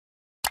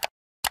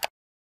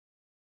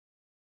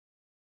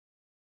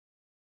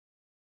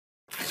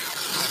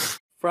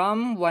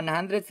from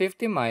 150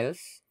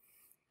 miles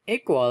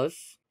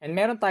equals, and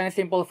meron tayong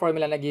simple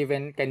formula na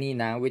given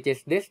kanina, which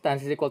is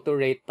distance is equal to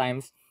rate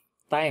times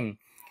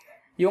time.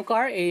 Yung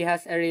car A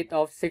has a rate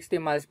of 60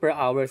 miles per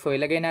hour. So,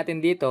 ilagay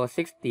natin dito,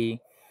 60.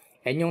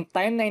 And yung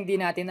time na hindi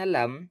natin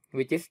alam,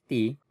 which is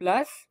T,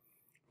 plus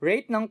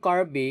rate ng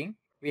car B,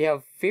 we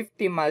have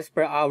 50 miles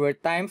per hour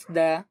times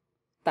the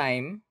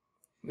time,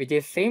 which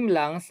is same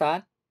lang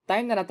sa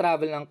time na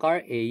na-travel ng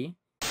car A.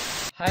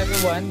 Hi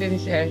everyone,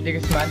 this is SD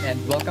Guzman and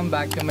welcome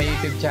back to my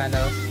YouTube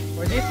channel.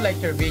 For this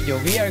lecture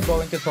video, we are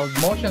going to solve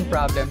motion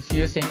problems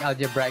using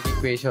algebraic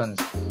equations.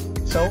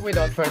 So,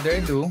 without further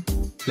ado,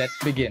 let's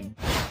begin.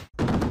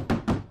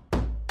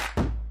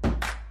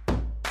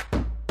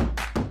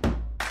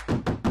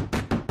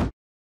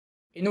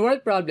 In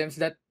word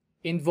problems that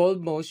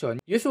involve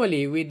motion,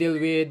 usually we deal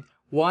with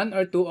one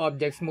or two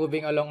objects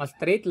moving along a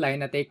straight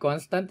line at a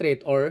constant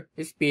rate or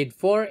speed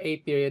for a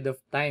period of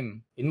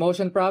time. In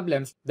motion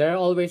problems, there are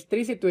always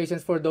three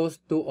situations for those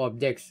two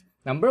objects.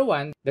 Number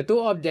one, the two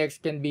objects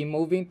can be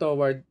moving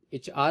toward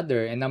each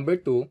other. And number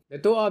two, the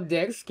two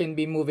objects can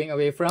be moving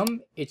away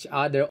from each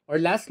other. Or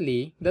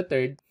lastly, the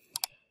third,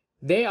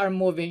 they are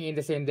moving in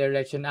the same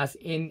direction as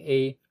in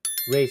a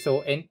race. So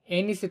in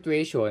any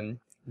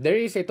situation, there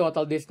is a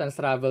total distance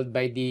traveled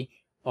by the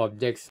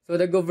objects.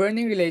 So the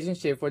governing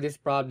relationship for these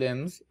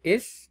problems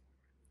is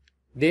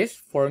this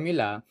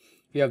formula.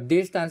 We have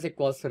distance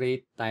equals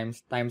rate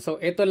times time. So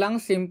ito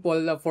lang simple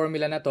na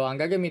formula na to ang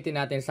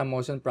gagamitin natin sa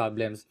motion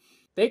problems.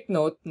 Take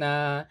note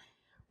na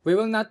we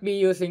will not be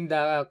using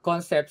the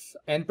concepts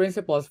and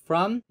principles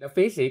from the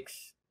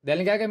physics.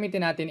 Dahil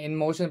gagamitin natin in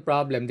motion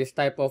problem, this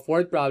type of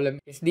word problem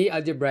is the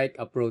algebraic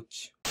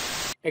approach.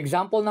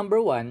 Example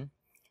number 1.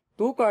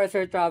 Two cars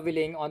are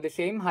traveling on the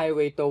same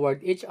highway toward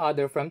each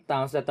other from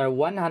towns that are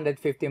 150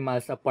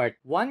 miles apart.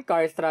 One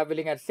car is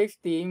traveling at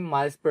 60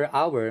 miles per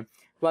hour,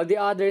 while the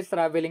other is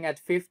traveling at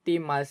 50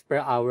 miles per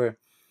hour.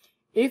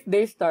 If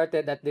they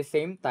started at the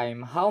same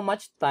time, how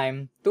much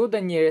time to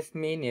the nearest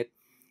minute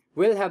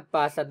will have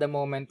passed at the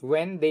moment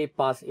when they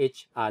pass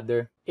each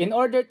other? In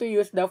order to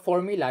use the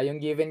formula,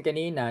 yung given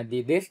kanina,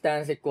 the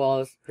distance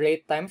equals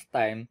rate times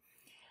time,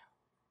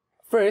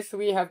 first,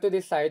 we have to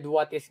decide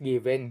what is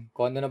given.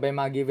 Kung ano na ba yung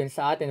mga given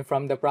sa atin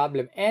from the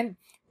problem and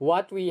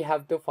what we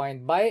have to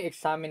find by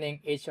examining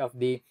each of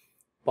the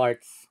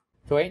parts.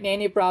 So, in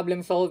any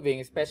problem solving,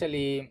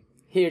 especially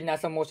here,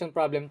 nasa motion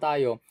problem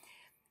tayo,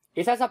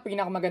 isa sa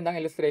pinakamagandang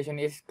illustration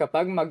is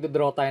kapag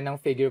magdodraw tayo ng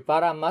figure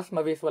para mas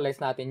ma-visualize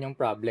natin yung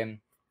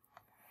problem.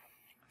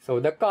 So,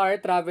 the car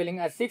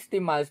traveling at 60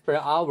 miles per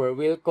hour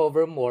will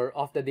cover more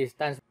of the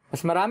distance.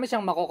 Mas marami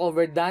siyang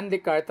mako-cover than the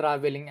car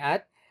traveling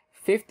at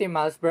 50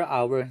 miles per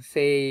hour.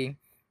 Say,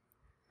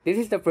 this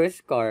is the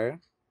first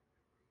car.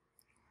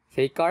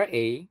 Say, car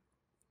A.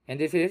 And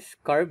this is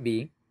car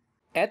B.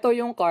 Ito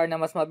yung car na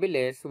mas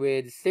mabilis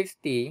with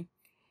 60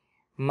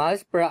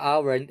 miles per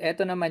hour. And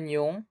ito naman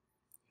yung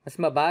mas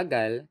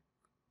mabagal,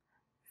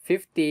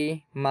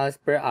 50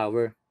 miles per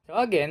hour. So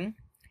again,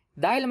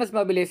 dahil mas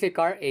mabilis si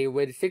car A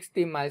with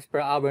 60 miles per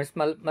hour,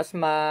 mas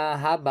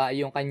mahaba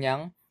yung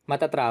kanyang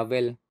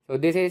matatravel. So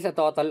this is a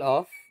total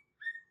of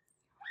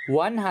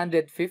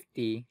 150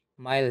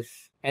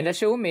 miles. And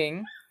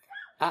assuming,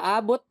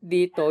 aabot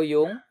dito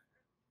yung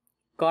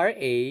car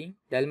A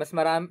dahil mas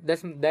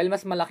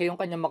malaki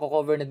yung kanyang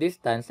mako-cover na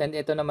distance and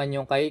ito naman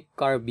yung kay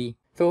car B.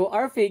 So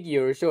our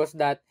figure shows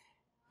that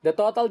the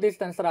total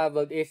distance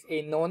traveled is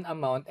a known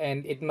amount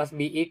and it must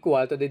be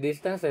equal to the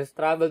distances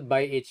traveled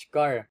by each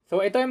car.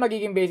 So ito yung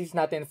magiging basis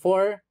natin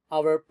for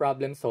our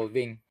problem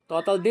solving.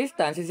 Total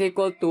distance is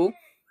equal to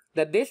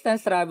the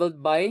distance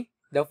traveled by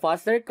the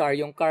faster car,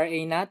 yung car A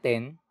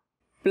natin,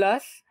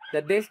 plus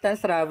the distance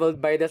traveled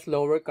by the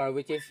slower car,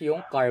 which is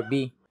yung car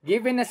B.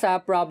 Given na sa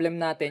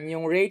problem natin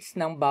yung rates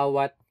ng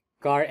bawat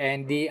car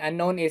and the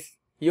unknown is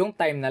yung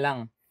time na lang.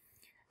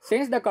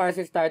 Since the cars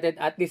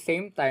started at the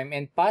same time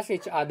and pass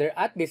each other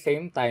at the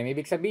same time,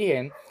 ibig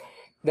sabihin,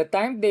 the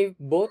time they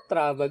both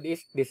traveled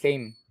is the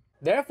same.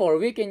 Therefore,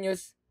 we can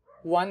use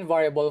one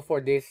variable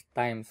for these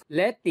times.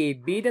 Let T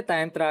be the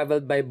time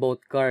traveled by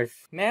both cars.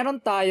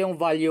 Meron tayong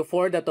value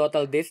for the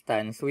total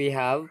distance. We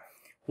have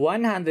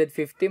 150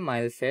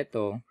 miles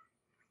ito.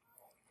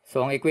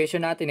 So, ang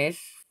equation natin is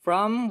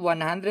from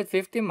 150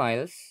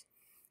 miles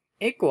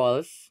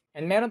equals,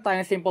 and meron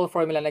tayong simple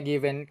formula na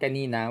given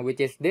kanina, which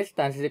is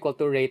distance is equal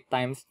to rate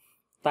times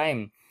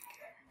time.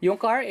 Yung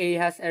car A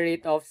has a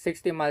rate of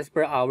 60 miles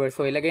per hour.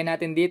 So, ilagay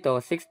natin dito,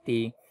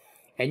 60.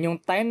 And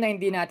yung time na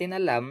hindi natin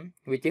alam,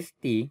 which is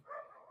T,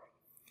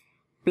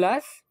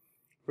 plus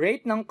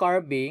rate ng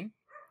car B,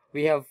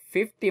 we have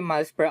 50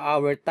 miles per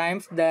hour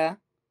times the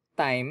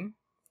time,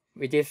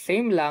 which is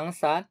same lang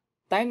sa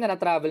time na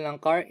na-travel ng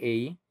car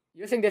A.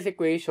 Using this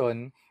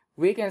equation,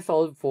 we can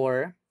solve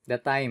for the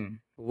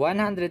time.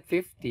 150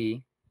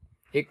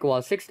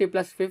 equals 60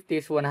 plus 50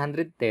 is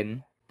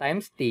 110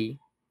 times T.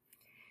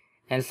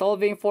 And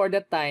solving for the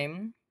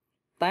time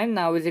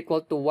now is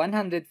equal to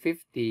 150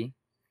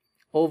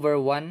 over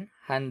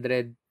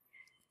 110.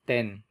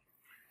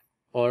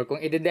 Or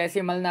kung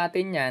i-decimal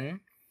natin yan,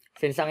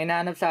 Since ang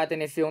inaanap sa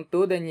atin is yung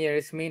to the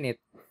nearest minute,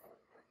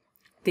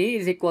 t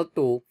is equal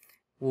to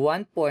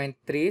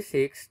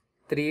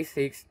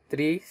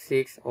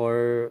 1.363636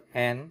 or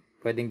n.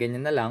 Pwedeng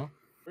ganyan na lang.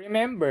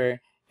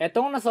 Remember,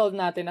 etong na-solve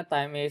natin na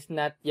time is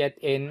not yet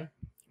in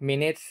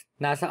minutes.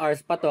 Nasa hours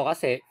pa to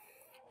kasi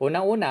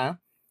unang-una,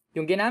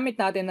 yung ginamit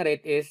natin na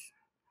rate is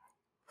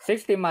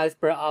 60 miles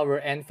per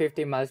hour and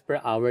 50 miles per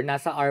hour.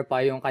 Nasa hour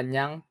pa yung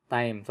kanyang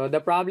time. So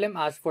the problem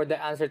asks for the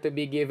answer to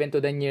be given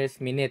to the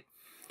nearest minute.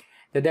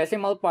 The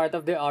decimal part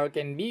of the hour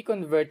can be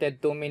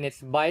converted to minutes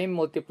by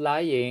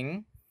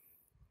multiplying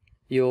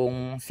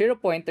yung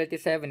 0.37.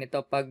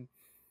 Ito, pag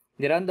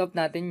ni-round off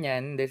natin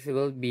yan, this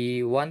will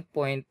be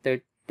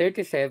 1.37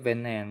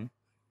 na yan.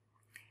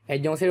 And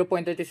yung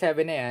 0.37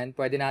 na yan,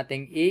 pwede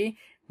nating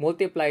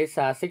i-multiply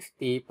sa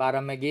 60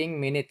 para maging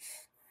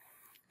minutes.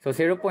 So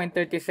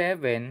 0.37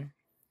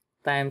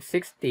 times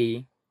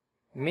 60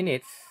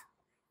 minutes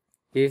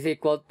is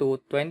equal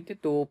to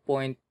 22.2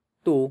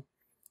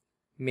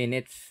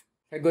 minutes.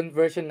 Second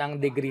version ng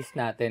degrees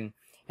natin.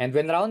 And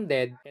when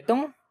rounded,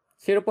 itong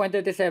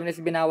 0.37 is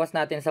binawas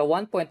natin sa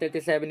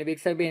 1.37. Ibig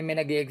sabihin may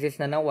nag-i-exist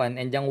na 1.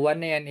 And yung 1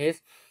 na yan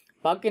is,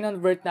 pag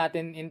kinonvert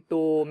natin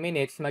into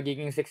minutes,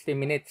 magiging 60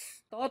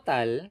 minutes.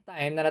 Total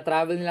time na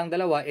na-travel nilang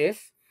dalawa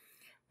is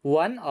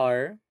 1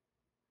 hour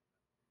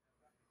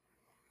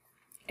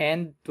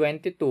and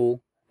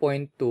 22.2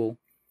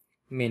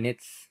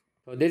 minutes.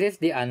 So this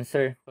is the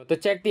answer. So to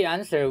check the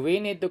answer,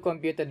 we need to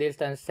compute the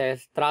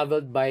distances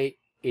traveled by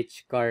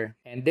each car.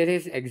 And this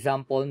is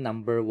example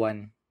number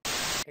 1.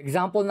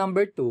 Example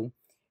number 2.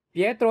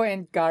 Pietro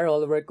and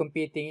Carol were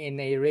competing in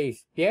a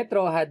race.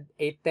 Pietro had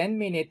a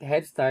 10-minute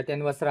head start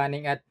and was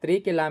running at 3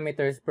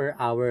 kilometers per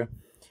hour.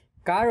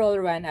 Carol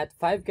ran at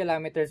 5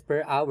 kilometers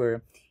per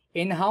hour.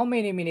 In how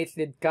many minutes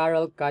did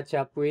Carol catch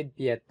up with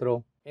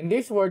Pietro? In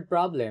this word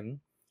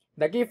problem,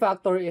 the key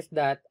factor is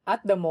that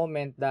at the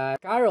moment that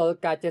Carol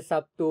catches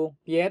up to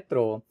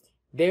Pietro,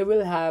 they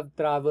will have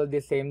traveled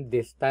the same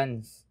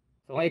distance.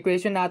 So, ang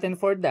equation natin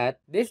for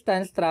that,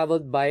 distance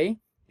traveled by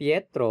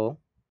Pietro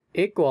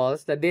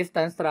equals the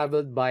distance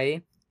traveled by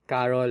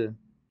Carol.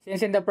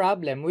 Since in the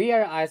problem, we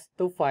are asked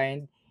to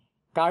find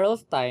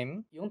Carol's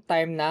time, yung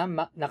time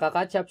na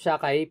nakakatch up siya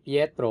kay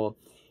Pietro,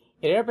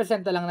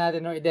 i-represent na lang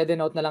natin o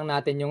i-denote na lang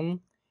natin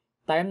yung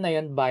time na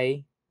yun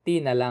by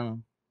t na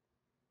lang.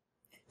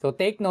 So,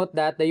 take note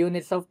that the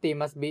units of t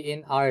must be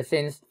in hours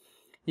since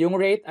yung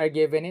rate are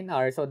given in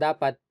hours. So,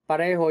 dapat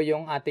pareho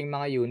yung ating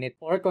mga unit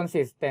or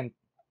consistent.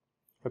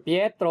 So,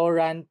 Pietro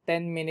ran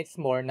 10 minutes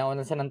more,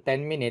 nauna siya ng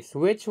 10 minutes,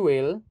 which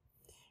will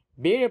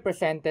be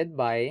represented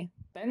by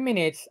 10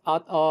 minutes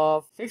out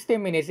of 60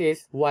 minutes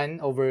is 1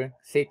 over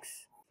 6.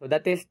 So,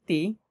 that is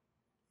t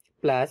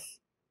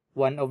plus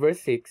 1 over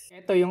 6.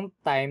 Ito yung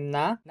time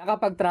na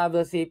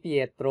nakapag-travel si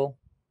Pietro.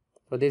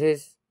 So, this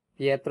is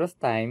Pietro's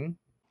time.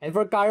 And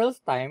for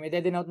Carol's time,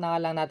 i-denote na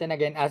lang natin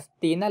again as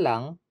t na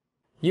lang.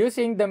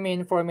 Using the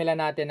main formula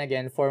natin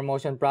again for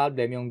motion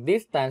problem, yung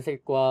distance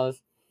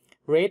equals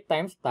rate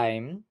times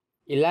time,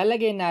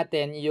 ilalagay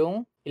natin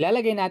yung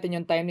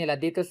time nila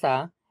dito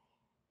sa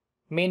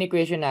main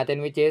equation natin,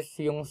 which is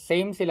yung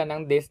same sila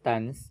ng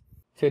distance.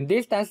 So, yung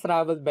distance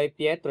traveled by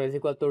Pietro is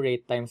equal to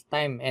rate times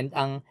time. And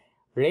ang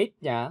rate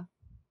niya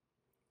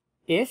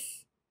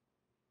is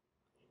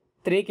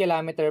 3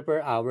 km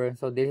per hour.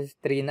 So, this is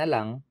 3 na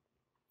lang.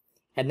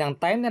 And ang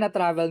time na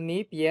na-travel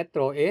ni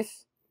Pietro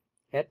is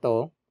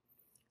ito.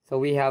 So,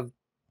 we have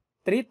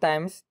 3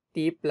 times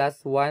t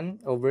plus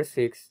 1 over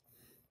 6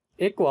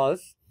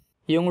 equals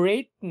yung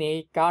rate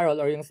ni Carol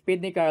or yung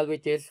speed ni Carol,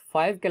 which is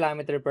 5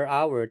 km per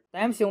hour,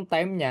 times yung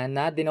time niya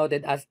na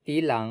denoted as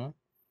t lang.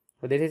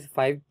 So, this is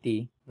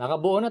 5t.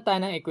 Nakabuo na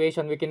tayo ng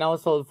equation. We can now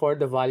solve for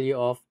the value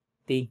of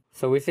t.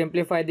 So, we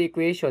simplify the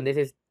equation. This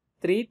is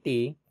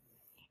 3t.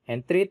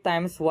 And 3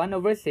 times 1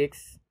 over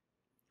 6,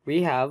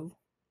 we have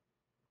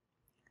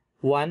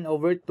 1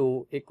 over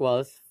 2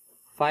 equals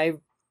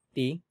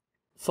 5t.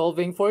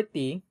 Solving for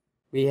t,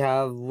 we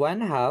have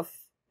 1 half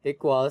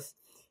equals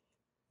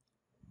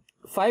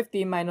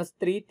 5t minus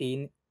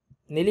 3t.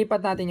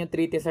 Nilipat natin yung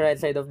 3t sa right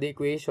side of the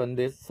equation.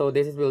 So,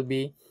 this will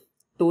be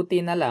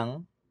 2t na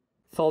lang.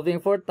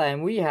 Solving for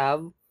time, we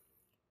have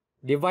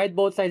divide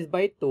both sides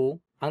by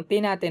 2. Ang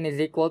t natin is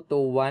equal to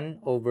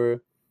 1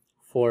 over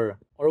 4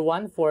 or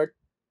 1/4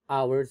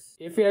 hours.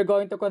 If we are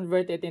going to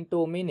convert it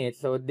into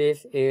minutes, so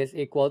this is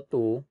equal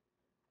to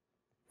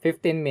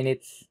 15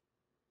 minutes.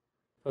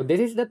 So,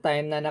 this is the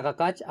time na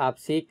nakakatch up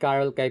si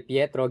Carol kay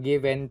Pietro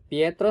given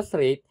Pietro's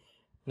rate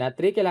na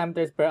 3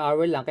 km per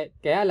hour lang.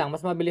 Kaya lang,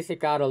 mas mabilis si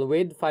Carol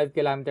with 5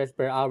 km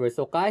per hour.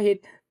 So,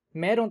 kahit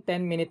merong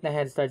 10-minute na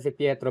head start si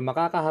Pietro,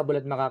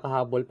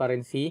 makakahabol pa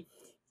rin si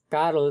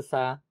Carol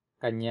sa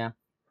kanya.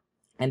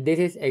 And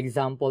this is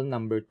example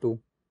number 2.